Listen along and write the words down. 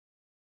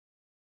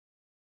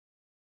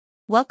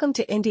Welcome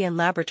to Indian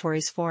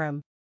Laboratories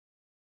Forum.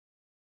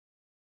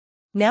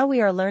 Now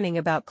we are learning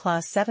about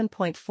Clause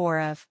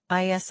 7.4 of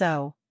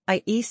ISO,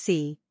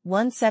 IEC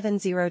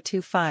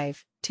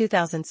 17025,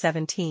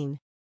 2017.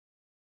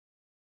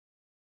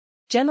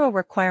 General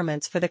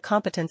requirements for the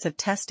competence of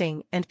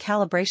testing and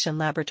calibration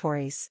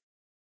laboratories.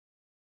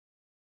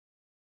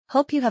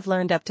 Hope you have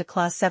learned up to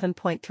Clause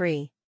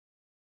 7.3.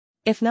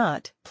 If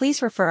not,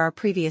 please refer our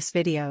previous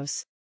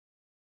videos.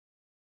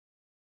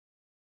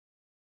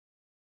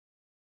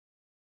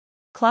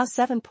 Clause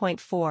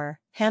 7.4,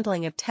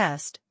 Handling of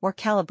test or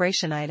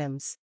calibration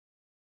items.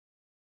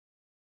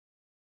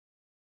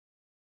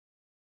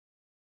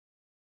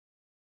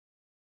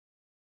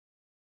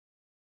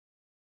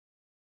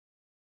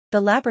 The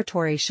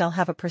laboratory shall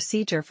have a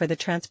procedure for the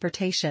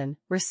transportation,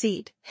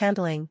 receipt,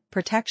 handling,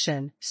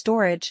 protection,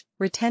 storage,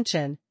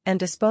 retention, and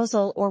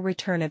disposal or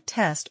return of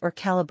test or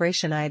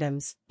calibration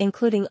items,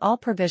 including all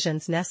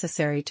provisions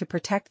necessary to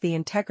protect the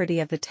integrity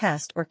of the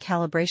test or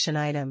calibration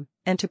item,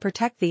 and to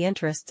protect the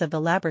interests of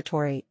the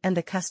laboratory and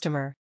the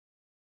customer.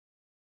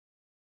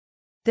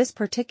 This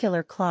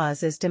particular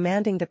clause is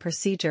demanding the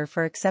procedure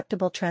for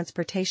acceptable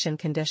transportation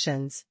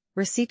conditions,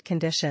 receipt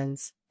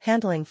conditions,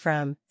 handling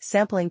from,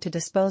 sampling to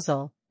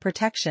disposal,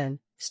 protection,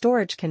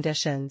 storage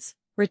conditions,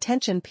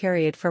 retention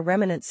period for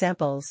remnant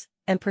samples,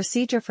 and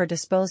procedure for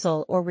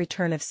disposal or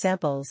return of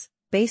samples,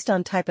 based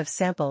on type of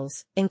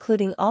samples,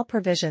 including all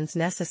provisions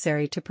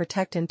necessary to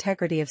protect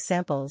integrity of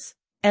samples,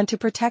 and to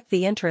protect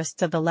the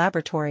interests of the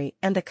laboratory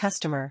and the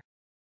customer.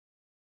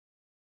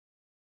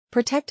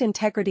 Protect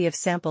integrity of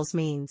samples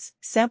means,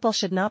 sample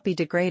should not be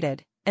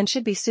degraded, and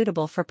should be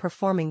suitable for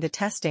performing the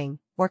testing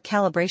or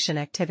calibration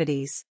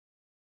activities.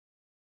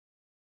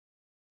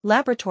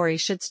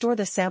 Laboratories should store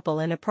the sample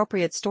in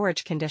appropriate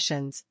storage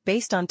conditions,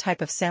 based on type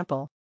of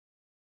sample.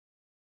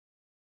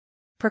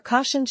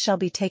 Precautions shall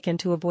be taken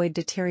to avoid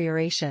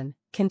deterioration,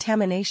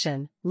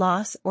 contamination,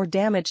 loss or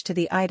damage to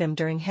the item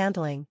during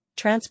handling,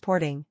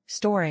 transporting,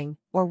 storing,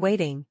 or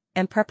waiting,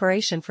 and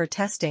preparation for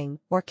testing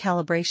or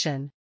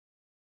calibration.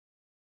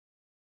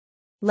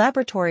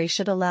 Laboratories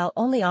should allow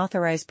only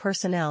authorized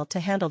personnel to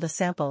handle the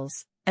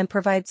samples, and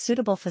provide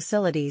suitable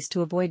facilities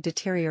to avoid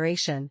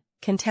deterioration,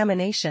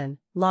 contamination,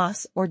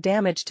 loss or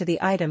damage to the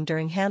item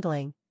during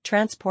handling,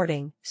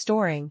 transporting,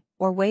 storing,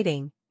 or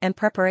waiting, and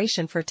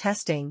preparation for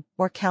testing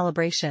or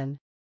calibration.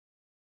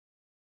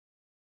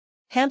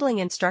 Handling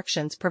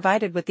instructions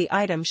provided with the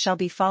item shall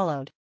be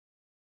followed.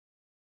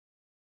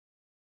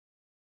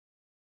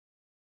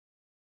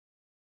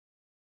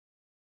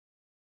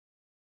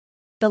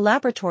 The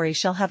laboratory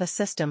shall have a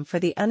system for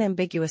the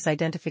unambiguous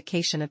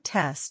identification of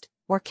test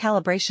or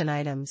calibration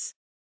items.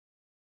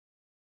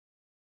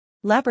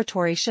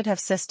 Laboratory should have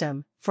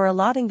system for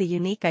allotting the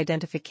unique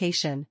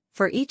identification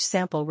for each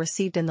sample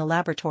received in the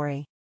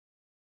laboratory.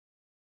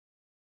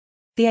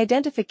 The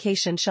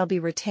identification shall be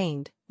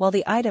retained while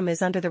the item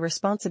is under the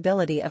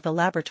responsibility of the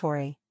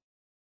laboratory.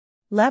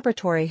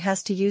 Laboratory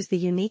has to use the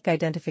unique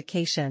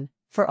identification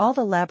for all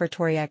the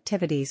laboratory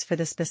activities for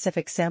the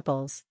specific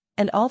samples,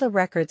 and all the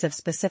records of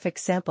specific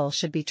sample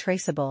should be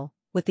traceable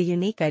with the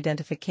unique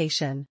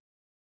identification.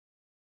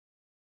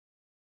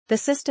 The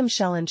system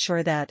shall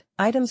ensure that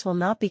items will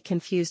not be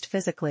confused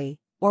physically,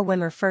 or when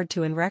referred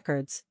to in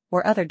records,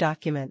 or other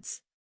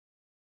documents.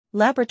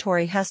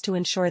 Laboratory has to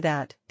ensure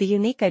that the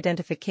unique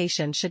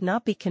identification should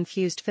not be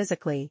confused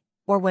physically,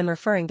 or when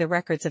referring the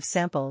records of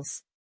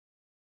samples.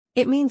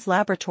 It means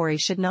laboratory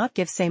should not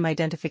give same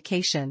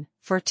identification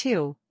for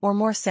two or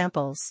more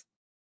samples.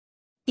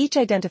 Each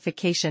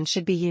identification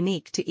should be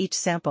unique to each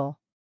sample.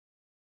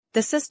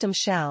 The system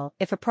shall,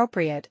 if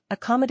appropriate,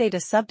 accommodate a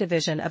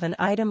subdivision of an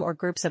item or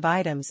groups of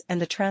items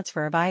and the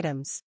transfer of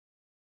items.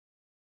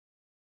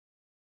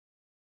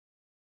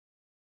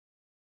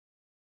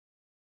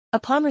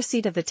 Upon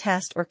receipt of the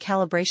test or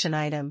calibration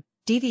item,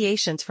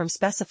 deviations from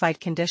specified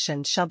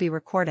conditions shall be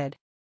recorded.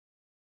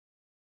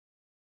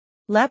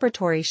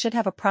 Laboratory should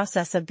have a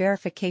process of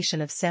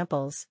verification of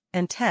samples,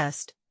 and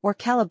test or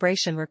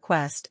calibration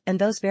request, and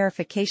those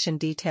verification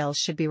details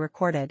should be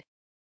recorded.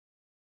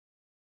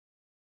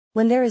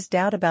 When there is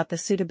doubt about the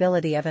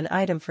suitability of an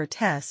item for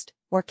test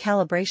or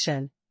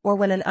calibration, or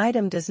when an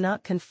item does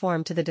not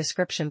conform to the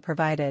description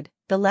provided,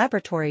 the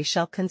laboratory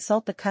shall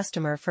consult the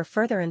customer for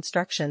further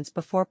instructions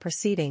before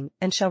proceeding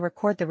and shall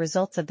record the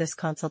results of this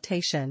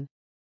consultation.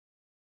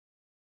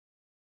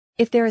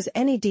 If there is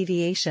any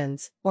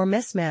deviations or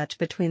mismatch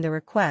between the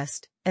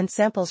request and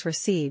samples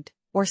received,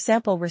 or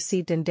sample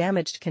received in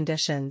damaged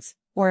conditions,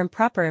 or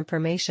improper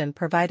information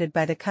provided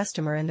by the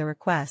customer in the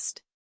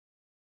request,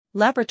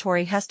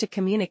 laboratory has to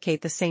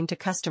communicate the same to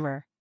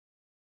customer.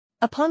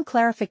 Upon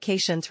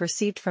clarifications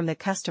received from the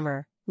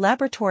customer,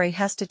 laboratory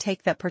has to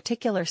take that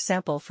particular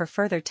sample for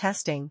further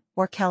testing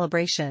or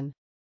calibration.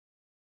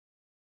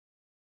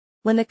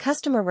 When the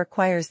customer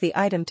requires the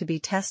item to be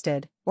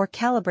tested or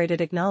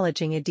calibrated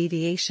acknowledging a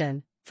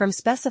deviation from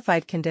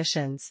specified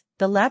conditions,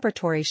 the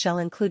laboratory shall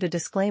include a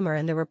disclaimer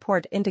in the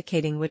report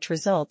indicating which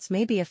results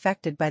may be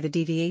affected by the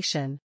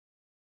deviation.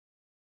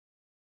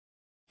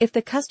 If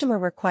the customer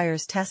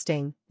requires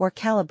testing or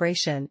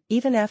calibration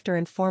even after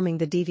informing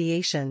the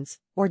deviations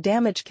or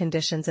damage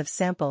conditions of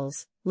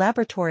samples,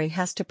 laboratory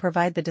has to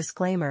provide the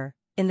disclaimer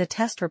in the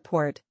test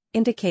report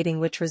indicating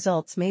which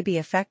results may be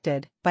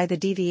affected by the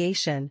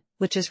deviation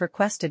which is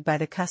requested by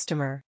the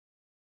customer.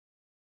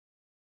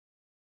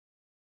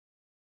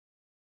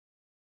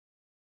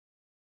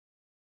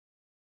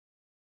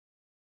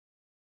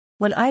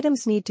 When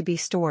items need to be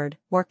stored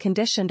or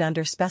conditioned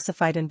under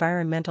specified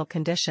environmental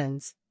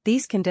conditions,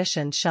 these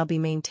conditions shall be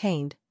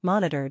maintained,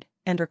 monitored,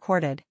 and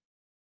recorded.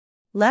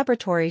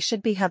 Laboratory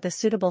should have the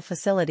suitable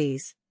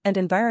facilities and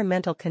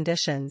environmental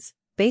conditions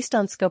based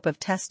on scope of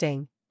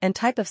testing and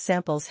type of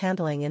samples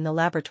handling in the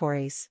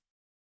laboratories.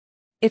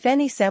 If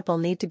any sample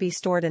need to be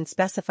stored in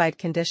specified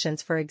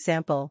conditions, for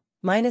example,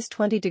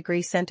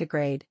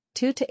 -20°C,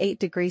 2 to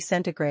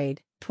 8°C,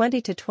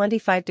 20 to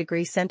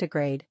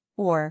 25°C,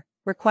 or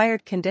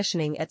required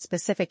conditioning at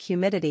specific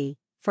humidity,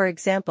 for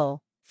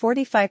example,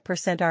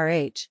 45%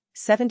 RH,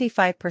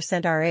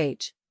 75%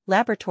 RH,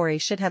 laboratory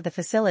should have the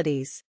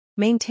facilities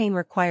maintain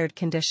required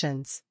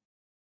conditions.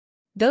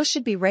 Those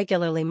should be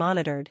regularly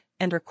monitored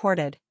and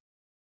recorded.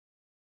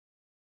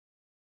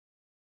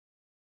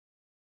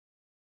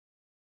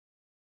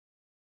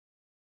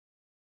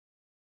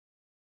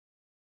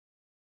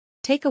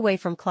 Takeaway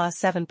from Clause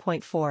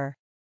 7.4.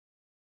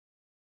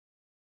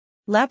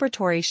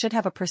 Laboratory should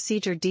have a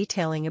procedure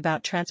detailing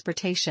about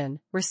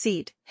transportation,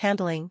 receipt,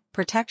 handling,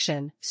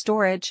 protection,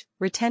 storage,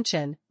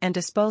 retention, and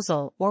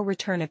disposal or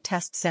return of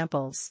test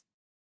samples.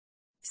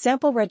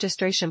 Sample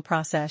registration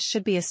process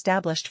should be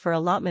established for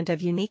allotment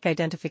of unique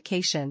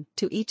identification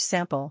to each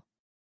sample.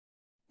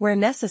 Where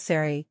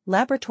necessary,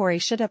 laboratory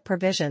should have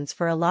provisions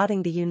for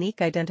allotting the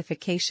unique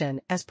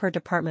identification as per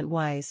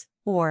department-wise,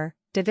 or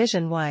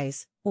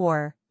division-wise,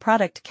 or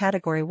product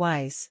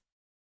category-wise.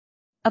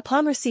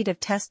 Upon receipt of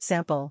test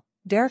sample,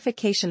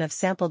 verification of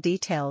sample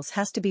details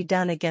has to be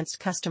done against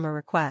customer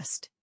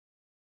request.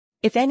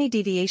 If any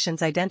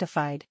deviations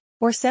identified,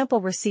 or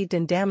sample received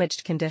in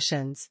damaged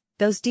conditions,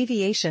 those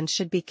deviations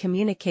should be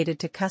communicated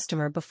to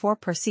customer before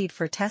proceed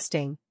for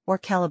testing or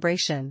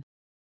calibration.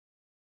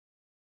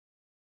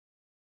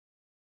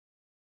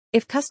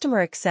 If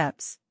customer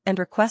accepts and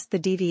requests the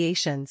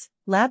deviations,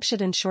 lab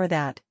should ensure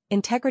that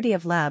integrity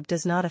of lab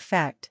does not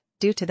affect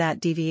due to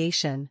that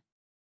deviation.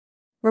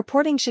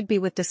 Reporting should be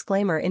with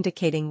disclaimer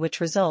indicating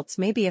which results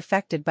may be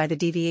affected by the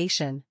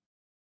deviation.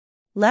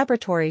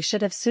 Laboratory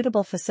should have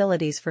suitable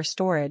facilities for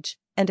storage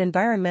and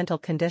environmental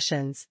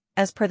conditions,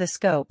 as per the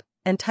scope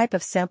and type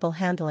of sample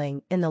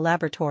handling in the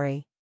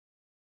laboratory.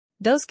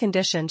 Those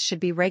conditions should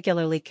be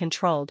regularly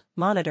controlled,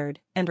 monitored,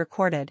 and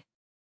recorded.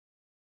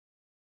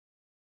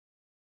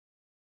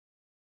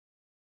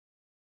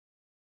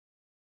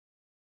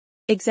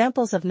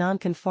 Examples of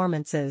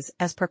nonconformances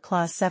as per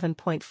Clause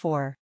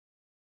 7.4.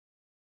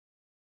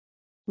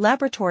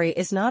 Laboratory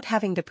is not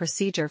having the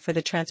procedure for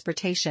the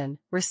transportation,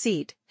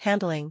 receipt,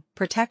 handling,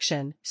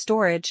 protection,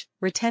 storage,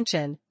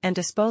 retention, and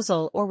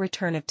disposal or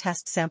return of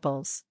test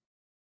samples.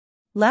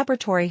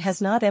 Laboratory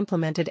has not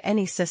implemented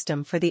any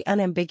system for the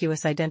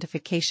unambiguous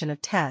identification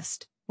of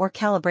test or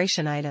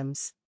calibration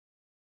items.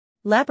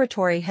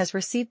 Laboratory has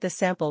received the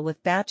sample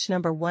with batch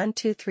number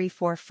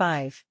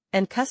 12345,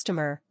 and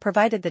customer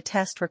provided the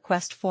test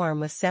request form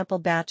with sample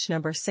batch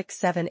number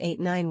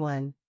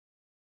 67891.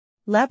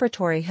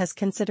 Laboratory has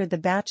considered the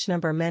batch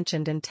number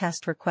mentioned in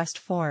test request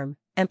form,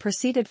 and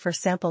proceeded for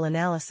sample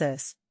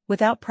analysis,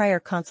 without prior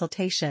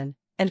consultation,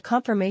 and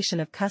confirmation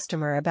of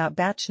customer about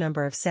batch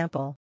number of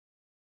sample.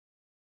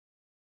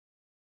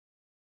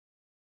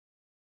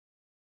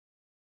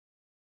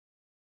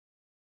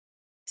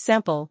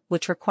 Sample,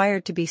 which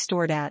required to be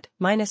stored at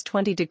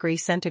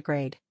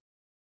 -20°C,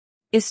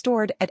 is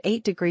stored at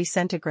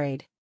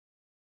 8°C.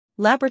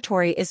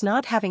 Laboratory is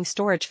not having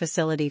storage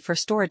facility for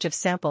storage of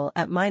sample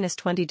at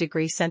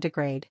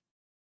 -20°C.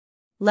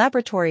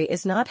 Laboratory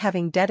is not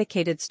having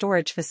dedicated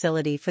storage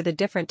facility for the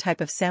different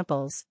type of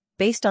samples,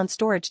 based on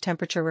storage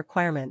temperature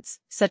requirements,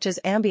 such as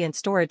ambient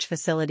storage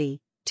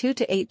facility, 2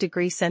 to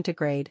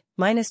 8°C,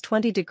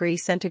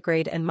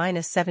 -20°C and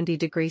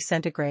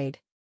 -70°C.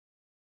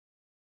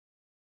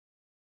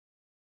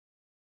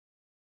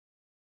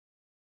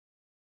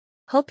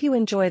 Hope you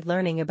enjoyed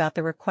learning about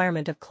the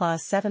requirement of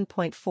Clause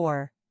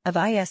 7.4 of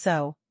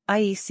ISO,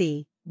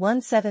 IEC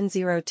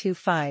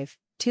 17025,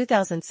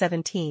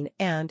 2017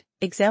 and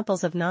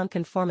examples of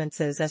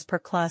nonconformances as per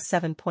Clause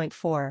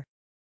 7.4.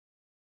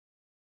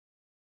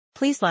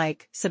 Please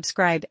like,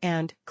 subscribe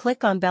and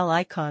click on bell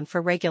icon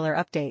for regular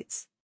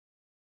updates.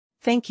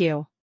 Thank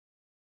you.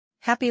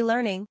 Happy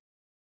learning!